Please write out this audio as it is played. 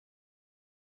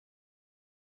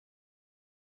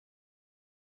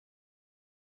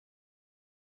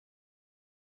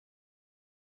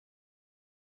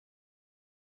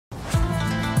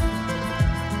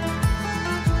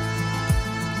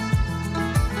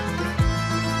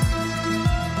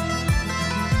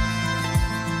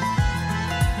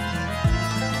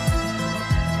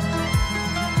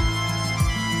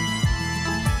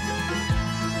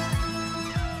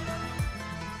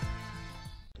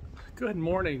Good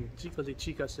morning, chicos y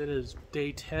chicas. It is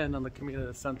day 10 on the Camino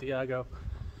de Santiago.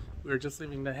 We are just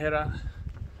leaving Najera.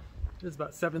 It is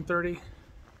about 7:30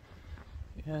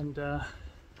 and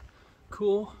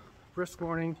cool, brisk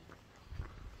morning.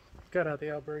 Got out the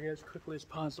albergue as quickly as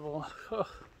possible. Oh,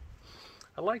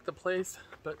 I like the place,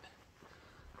 but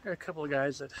there are a couple of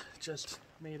guys that just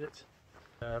made it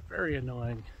very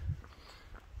annoying.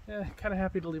 Yeah, kind of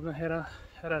happy to leave Najera.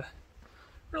 Had a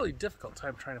really difficult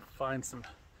time trying to find some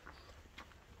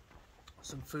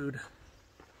food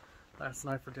last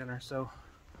night for dinner, so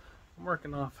I'm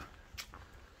working off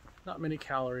not many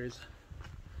calories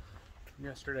from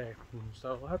yesterday,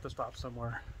 so I'll have to stop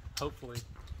somewhere, hopefully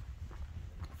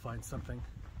find something.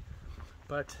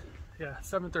 But yeah,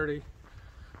 7:30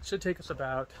 should take us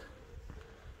about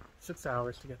 6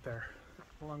 hours to get there.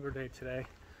 A longer day today,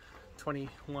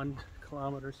 21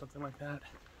 kilometers, something like that,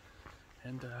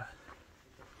 and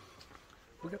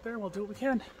we'll get there and we'll do what we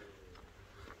can.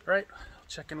 All right, I'll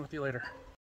check in with you later.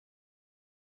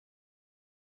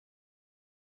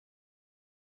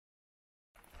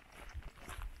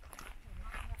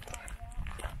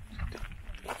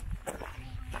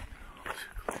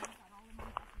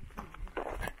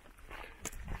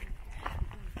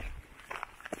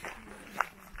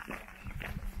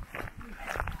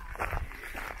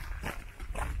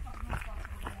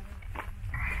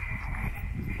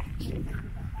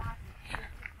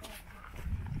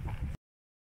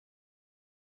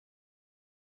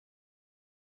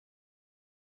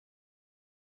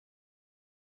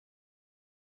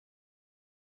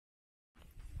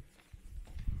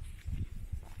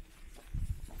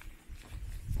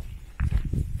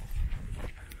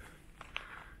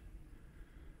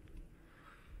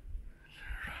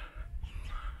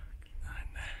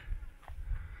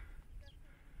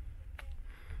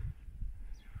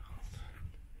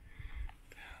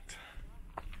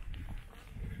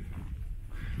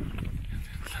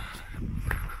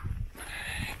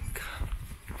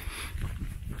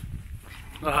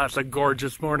 Oh, it's a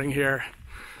gorgeous morning here.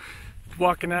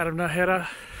 Walking out of Najera,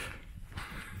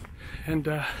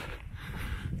 and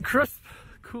crisp,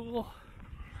 cool,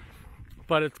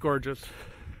 but it's gorgeous.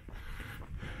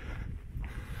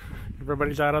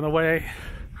 Everybody's out on the way,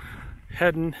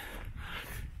 heading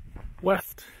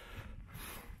west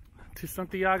to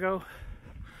Santiago.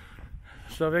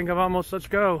 So venga, vamos, let's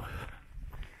go.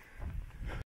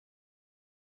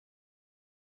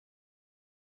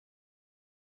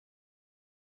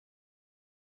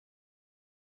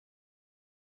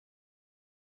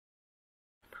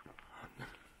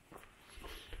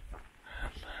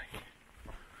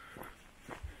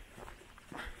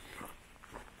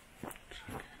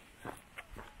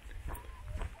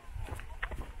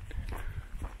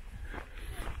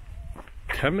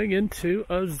 Coming into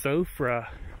a Zofra.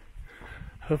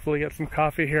 Hopefully get some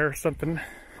coffee here or something.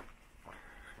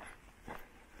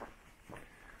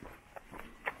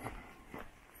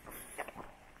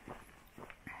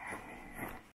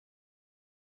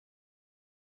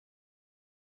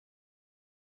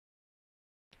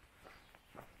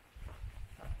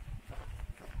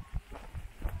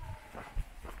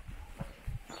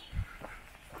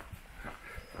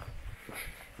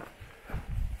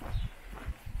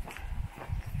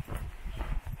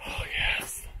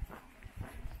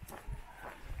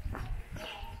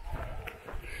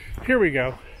 Here we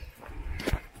go.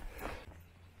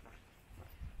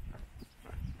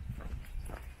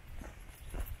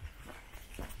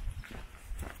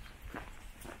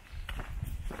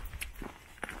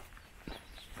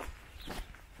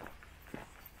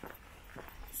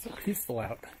 So peaceful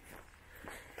out.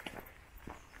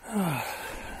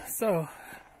 So,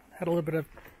 had a little bit of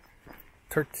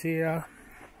tortilla,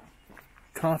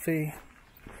 coffee,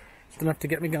 just enough to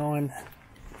get me going.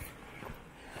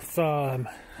 Saw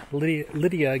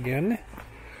Lydia again.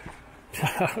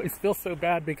 I always feel so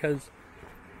bad because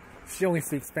she only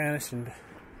speaks Spanish and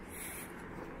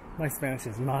my Spanish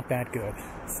is not that good,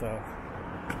 so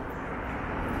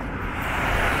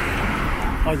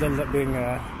always ends up being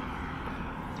a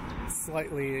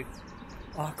slightly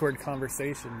awkward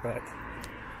conversation, but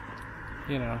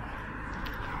you know,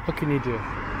 what can you do?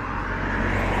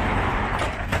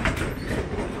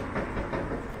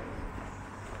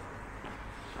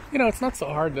 You know, it's not so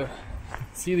hard to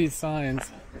see these signs.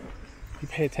 You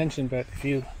pay attention, but if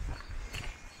you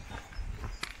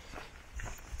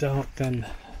don't, then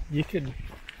you could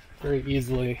very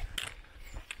easily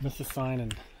miss a sign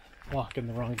and walk in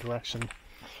the wrong direction.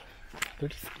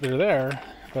 They're there,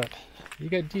 but you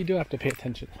do have to pay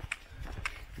attention.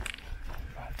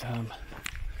 But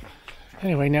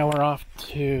anyway, now we're off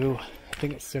to, I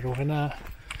think it's Sirwena,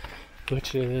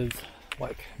 which is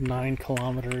like 9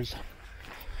 kilometers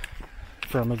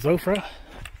from Azofra.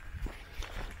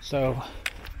 So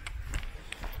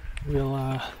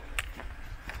we'll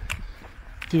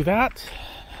do that,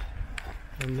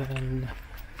 and then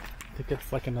I think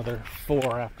it's like another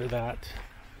 4 after that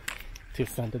to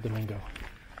Santo Domingo.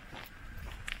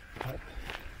 But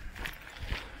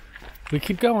we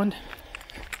keep going.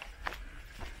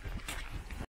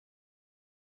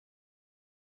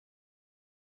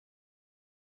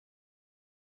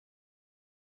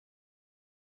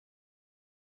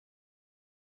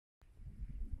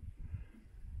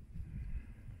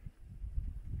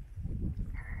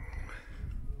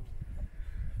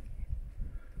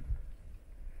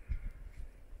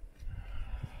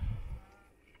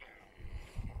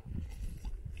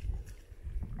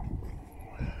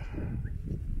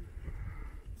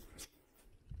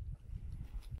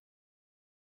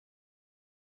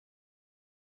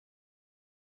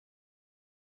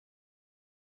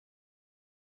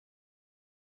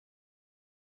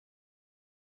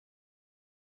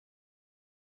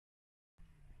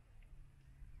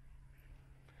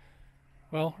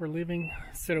 Well, we're leaving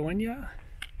Siruena,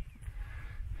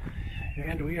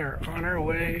 and we are on our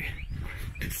way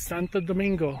to Santo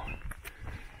Domingo.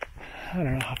 I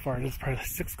don't know how far it is, probably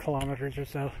 6 kilometers or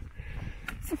so.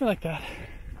 Something like that.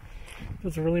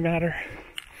 Doesn't really matter.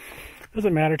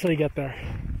 Doesn't matter till you get there.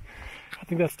 I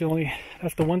think that's the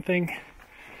one thing,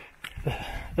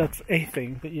 that's a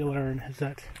thing that you learn, is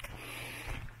that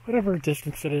whatever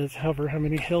distance it is, however how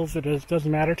many hills it is,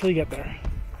 doesn't matter till you get there.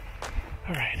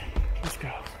 Alright. Let's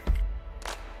go.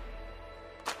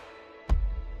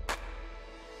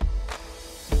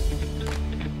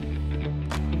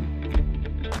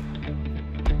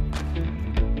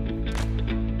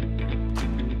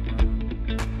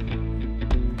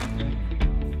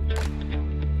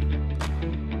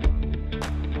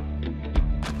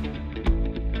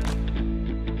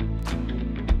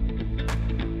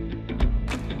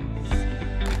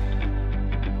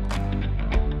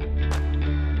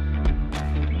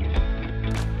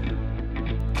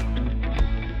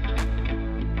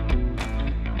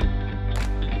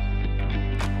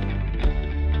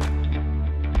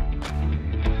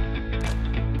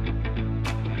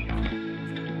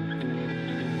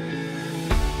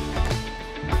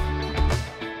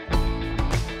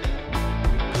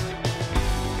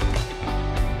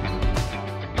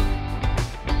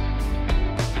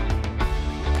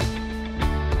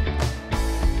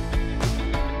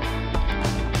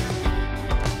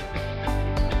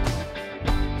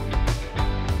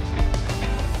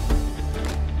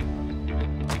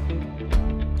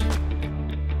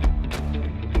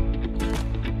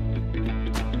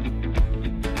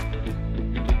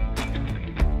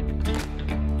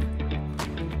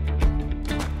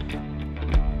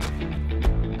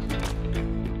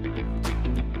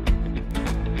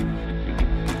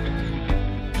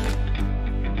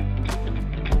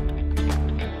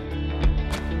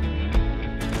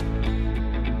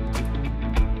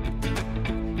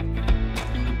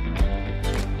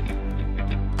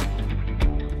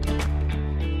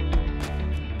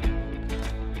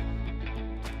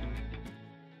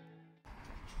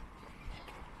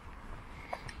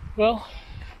 Well,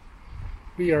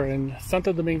 we are in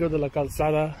Santo Domingo de la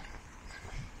Calzada,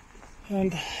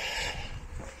 and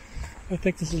I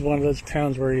think this is one of those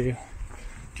towns where you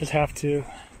just have to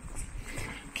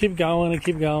keep going and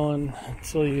keep going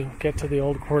until you get to the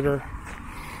old quarter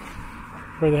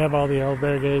where they have all the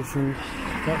albergues and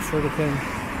that sort of thing.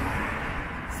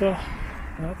 So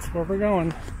that's where we're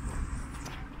going.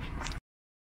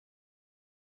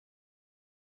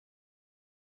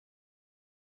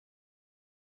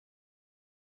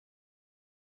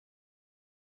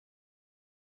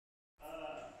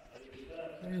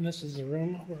 And this is the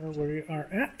room where we are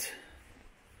at.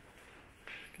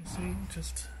 You can see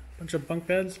just a bunch of bunk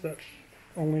beds, but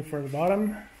only for the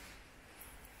bottom.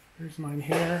 There's mine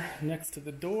here next to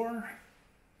the door.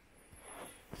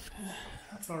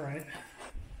 That's all right.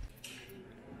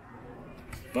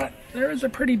 But there is a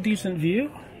pretty decent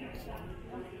view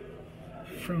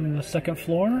from the second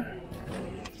floor.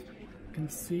 You can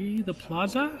see the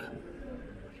plaza.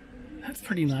 That's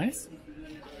pretty nice.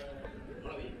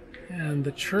 And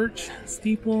the church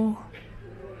steeple,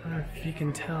 I don't know if you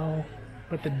can tell,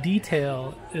 but the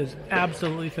detail is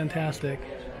absolutely fantastic.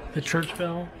 The church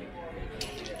bell, you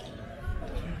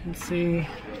can see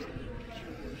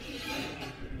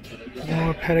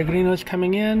more peregrinos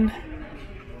coming in.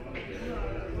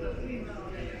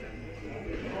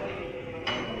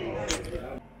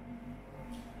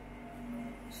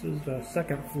 This is the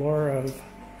second floor of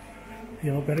the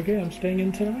albergue I'm staying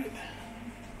in tonight.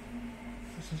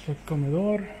 This is the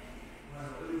comedor.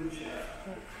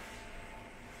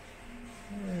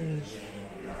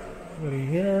 Somebody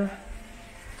here.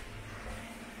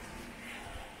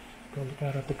 Go look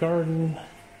out at the garden.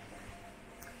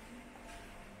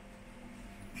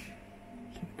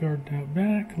 See the garden out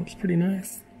back. Looks pretty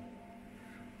nice.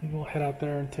 Maybe we'll head out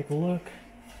there and take a look,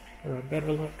 or a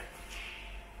better look.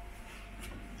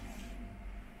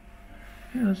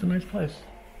 Yeah, that's a nice place.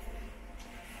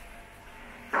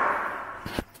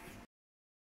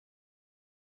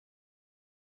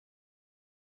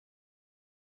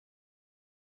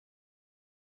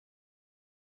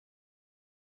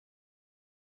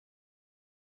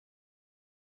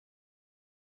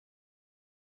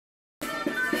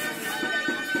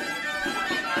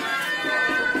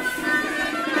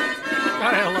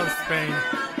 I love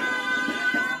Spain.